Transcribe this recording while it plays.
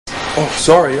Oh,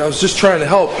 sorry. I was just trying to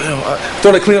help. I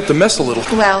thought I'd clean up the mess a little.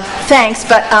 Well, thanks,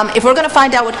 but if we're going to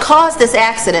find out what caused this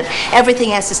accident, everything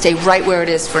has to stay right where it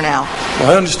is for now.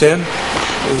 Well, I understand.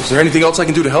 Is there anything else I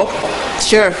can do to help?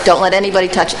 Sure. Don't let anybody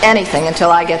touch anything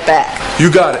until I get back. You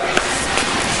got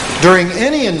it. During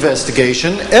any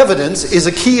investigation, evidence is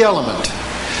a key element.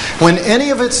 When any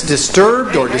of it's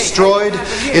disturbed or destroyed,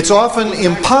 it's often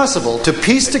impossible to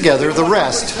piece together the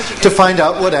rest to find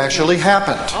out what actually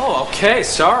happened. Oh, okay,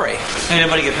 sorry.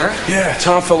 Anybody get hurt? Yeah,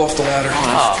 Tom fell off the ladder. Oh,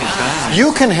 that's too bad.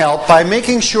 You can help by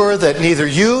making sure that neither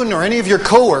you nor any of your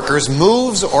coworkers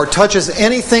moves or touches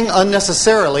anything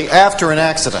unnecessarily after an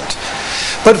accident.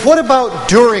 But what about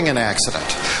during an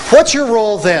accident? What's your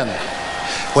role then?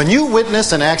 When you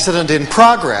witness an accident in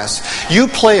progress, you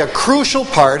play a crucial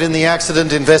part in the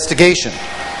accident investigation.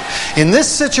 In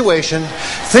this situation,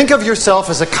 think of yourself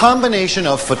as a combination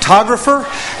of photographer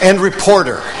and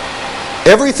reporter.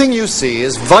 Everything you see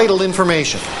is vital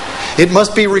information. It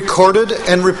must be recorded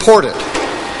and reported.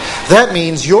 That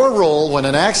means your role when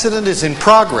an accident is in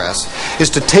progress is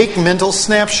to take mental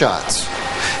snapshots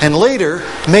and later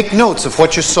make notes of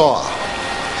what you saw.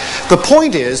 The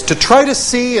point is to try to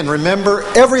see and remember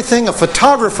everything a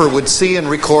photographer would see and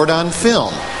record on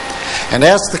film, and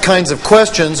ask the kinds of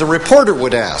questions a reporter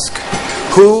would ask.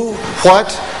 Who,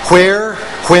 what, where,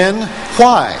 when,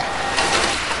 why.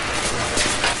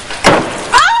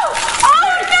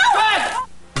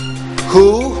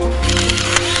 Who?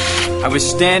 I was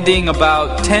standing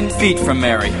about 10 feet from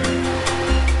Mary.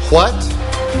 What?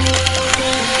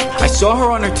 I saw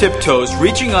her on her tiptoes,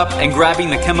 reaching up and grabbing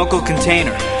the chemical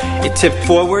container. It tipped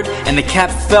forward, and the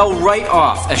cap fell right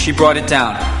off as she brought it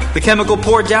down. The chemical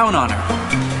poured down on her.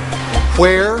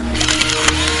 Where?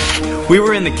 We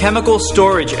were in the chemical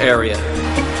storage area.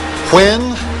 When?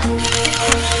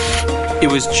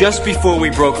 It was just before we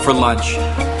broke for lunch.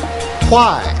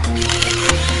 Why?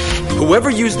 Whoever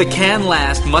used the can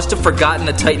last must have forgotten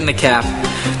to tighten the cap.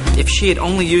 If she had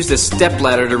only used a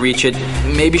stepladder to reach it,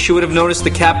 maybe she would have noticed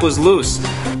the cap was loose.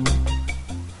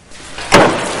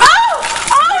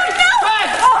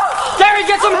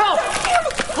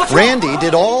 Randy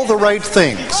did all the right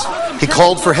things. He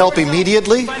called for help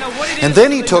immediately, and then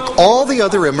he took all the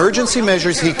other emergency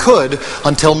measures he could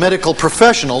until medical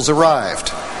professionals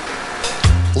arrived.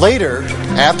 Later,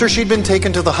 after she'd been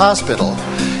taken to the hospital,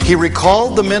 he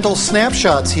recalled the mental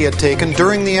snapshots he had taken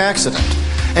during the accident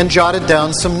and jotted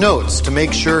down some notes to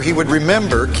make sure he would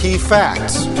remember key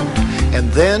facts. And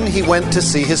then he went to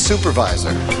see his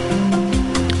supervisor.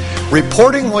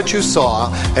 Reporting what you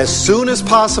saw as soon as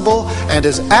possible and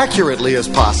as accurately as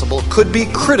possible could be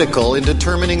critical in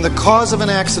determining the cause of an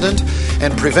accident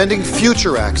and preventing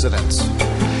future accidents.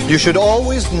 You should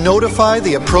always notify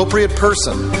the appropriate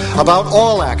person about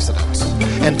all accidents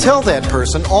and tell that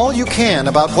person all you can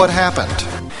about what happened.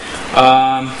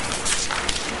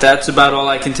 That's about all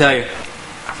I can tell you.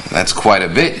 That's quite a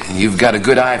bit. You've got a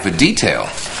good eye for detail.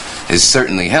 It's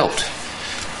certainly helped.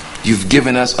 You've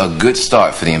given us a good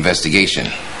start for the investigation.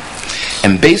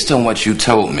 And based on what you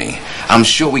told me, I'm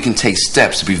sure we can take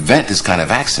steps to prevent this kind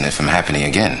of accident from happening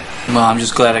again. Well, I'm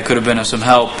just glad I could have been of some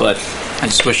help, but I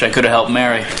just wish I could have helped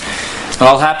Mary. It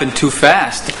all happened too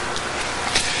fast.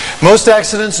 Most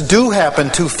accidents do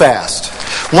happen too fast.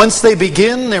 Once they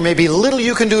begin, there may be little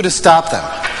you can do to stop them.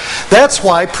 That's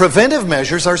why preventive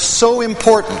measures are so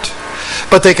important.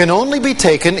 But they can only be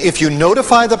taken if you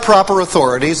notify the proper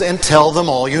authorities and tell them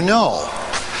all you know.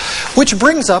 Which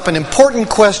brings up an important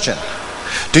question.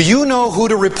 Do you know who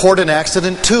to report an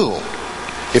accident to?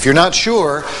 If you're not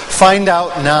sure, find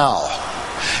out now.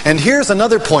 And here's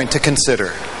another point to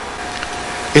consider.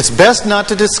 It's best not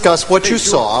to discuss what you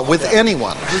saw with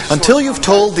anyone until you've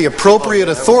told the appropriate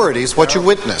authorities what you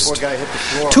witnessed.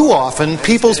 Too often,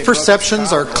 people's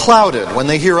perceptions are clouded when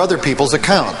they hear other people's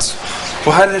accounts.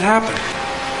 Well, how did it happen?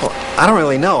 Well, I don't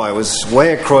really know. I was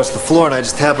way across the floor, and I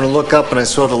just happened to look up, and I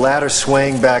saw the ladder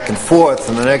swaying back and forth,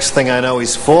 and the next thing I know,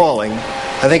 he's falling.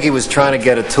 I think he was trying to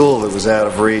get a tool that was out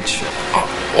of reach.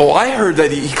 Oh, I heard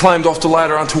that he climbed off the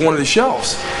ladder onto one of the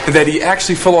shelves, and that he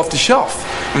actually fell off the shelf,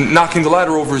 knocking the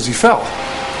ladder over as he fell.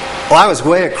 Well, I was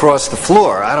way across the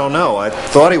floor. I don't know. I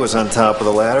thought he was on top of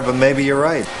the ladder, but maybe you're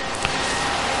right.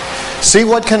 See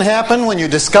what can happen when you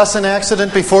discuss an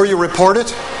accident before you report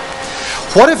it?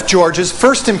 What if George's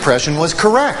first impression was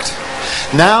correct?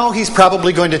 Now he's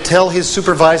probably going to tell his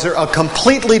supervisor a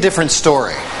completely different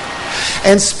story.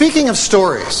 And speaking of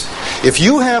stories, if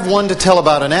you have one to tell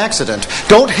about an accident,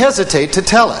 don't hesitate to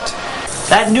tell it.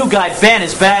 That new guy, Ben,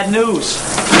 is bad news.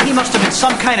 He must have been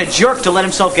some kind of jerk to let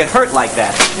himself get hurt like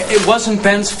that. It wasn't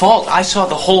Ben's fault. I saw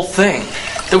the whole thing.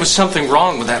 There was something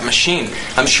wrong with that machine.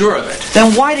 I'm sure of it.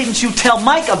 Then why didn't you tell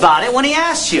Mike about it when he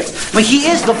asked you? I mean, he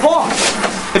is the boss.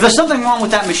 If there's something wrong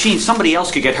with that machine, somebody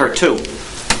else could get hurt too.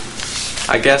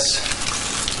 I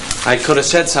guess I could have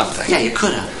said something. Yeah, you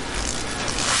could have.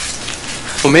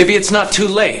 Well, maybe it's not too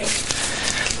late.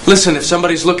 Listen, if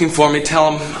somebody's looking for me,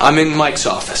 tell them I'm in Mike's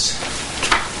office.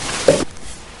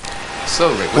 So,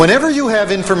 Rick, Whenever you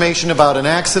have information about an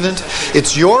accident,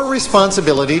 it's your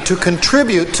responsibility to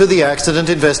contribute to the accident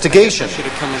investigation.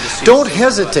 Don't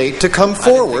hesitate to come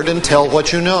forward and tell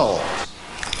what you know.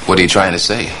 what are you trying to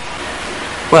say?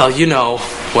 Well, you know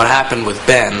what happened with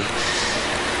Ben.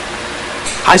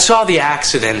 I saw the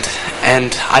accident,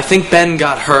 and I think Ben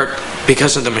got hurt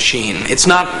because of the machine. It's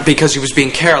not because he was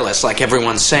being careless like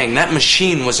everyone's saying. That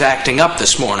machine was acting up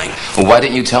this morning. Well, why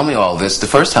didn't you tell me all this the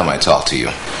first time I talked to you?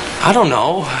 I don't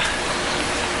know.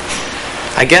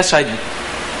 I guess I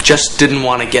just didn't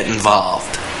want to get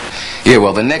involved. Yeah,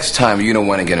 well, the next time you don't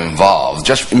want to get involved,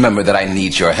 just remember that I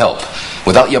need your help.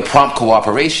 Without your prompt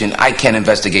cooperation, I can't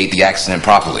investigate the accident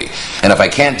properly. And if I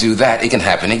can't do that, it can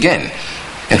happen again.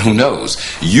 And who knows,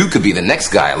 you could be the next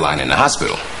guy in line in the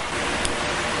hospital.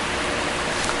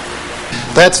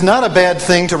 That's not a bad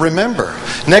thing to remember.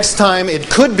 Next time, it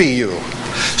could be you.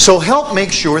 So help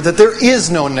make sure that there is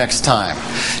no next time.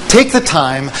 Take the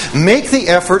time, make the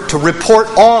effort to report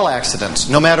all accidents,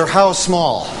 no matter how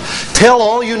small. Tell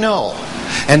all you know,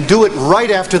 and do it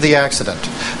right after the accident.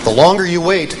 The longer you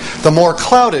wait, the more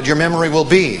clouded your memory will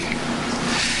be.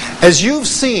 As you've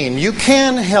seen, you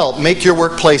can help make your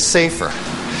workplace safer.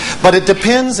 But it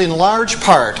depends in large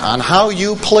part on how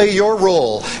you play your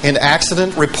role in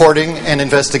accident reporting and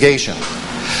investigation.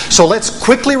 So let's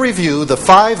quickly review the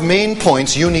 5 main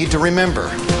points you need to remember.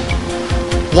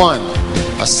 1.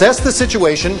 Assess the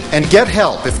situation and get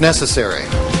help if necessary.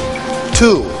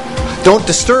 2. Don't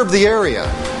disturb the area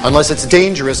unless it's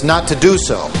dangerous not to do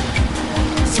so.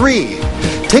 3.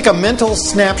 Take a mental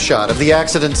snapshot of the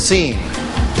accident scene.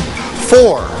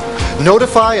 4.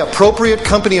 Notify appropriate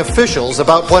company officials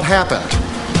about what happened.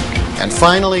 And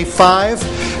finally,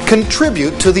 5.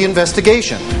 Contribute to the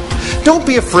investigation. Don't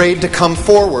be afraid to come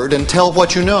forward and tell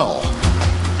what you know.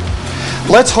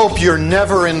 Let's hope you're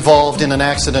never involved in an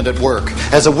accident at work,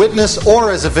 as a witness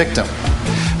or as a victim.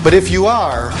 But if you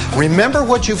are, remember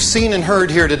what you've seen and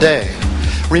heard here today.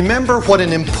 Remember what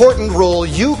an important role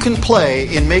you can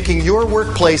play in making your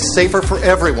workplace safer for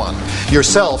everyone,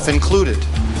 yourself included.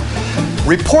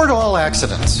 Report all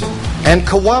accidents and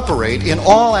cooperate in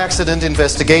all accident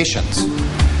investigations.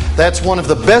 That's one of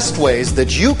the best ways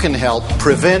that you can help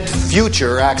prevent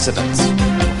future accidents.